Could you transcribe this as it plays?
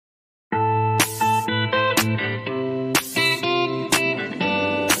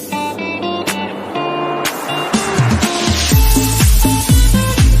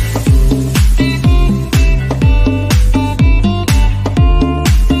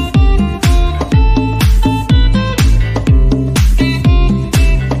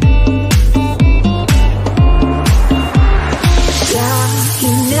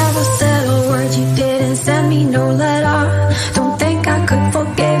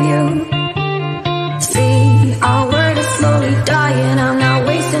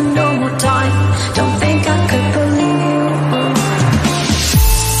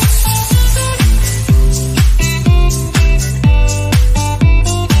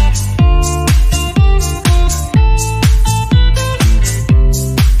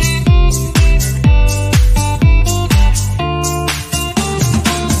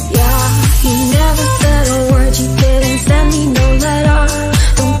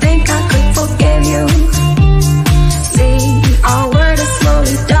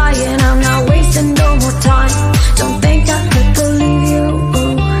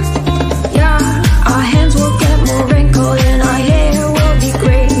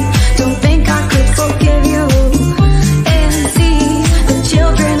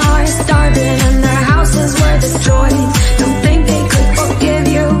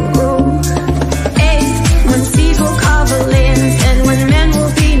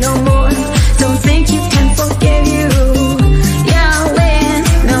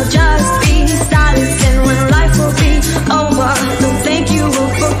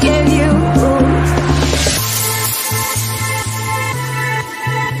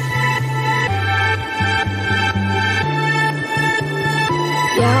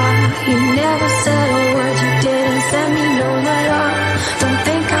You never said a word, you didn't send me no letter. Don't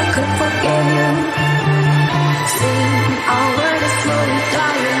think I could forgive you. See, our word is slowly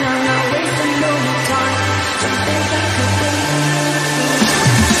dying, I'm not wasting no more time. Don't think I could believe you.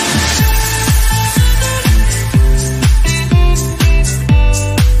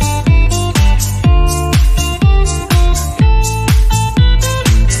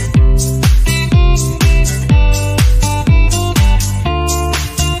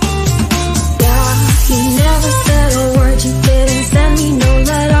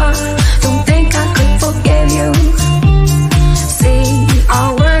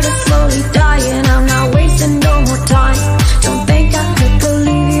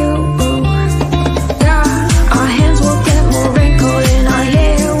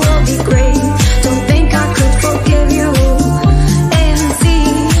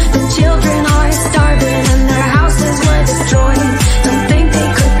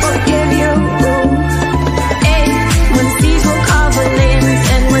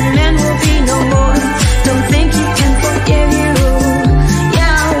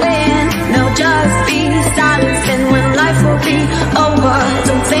 Silence.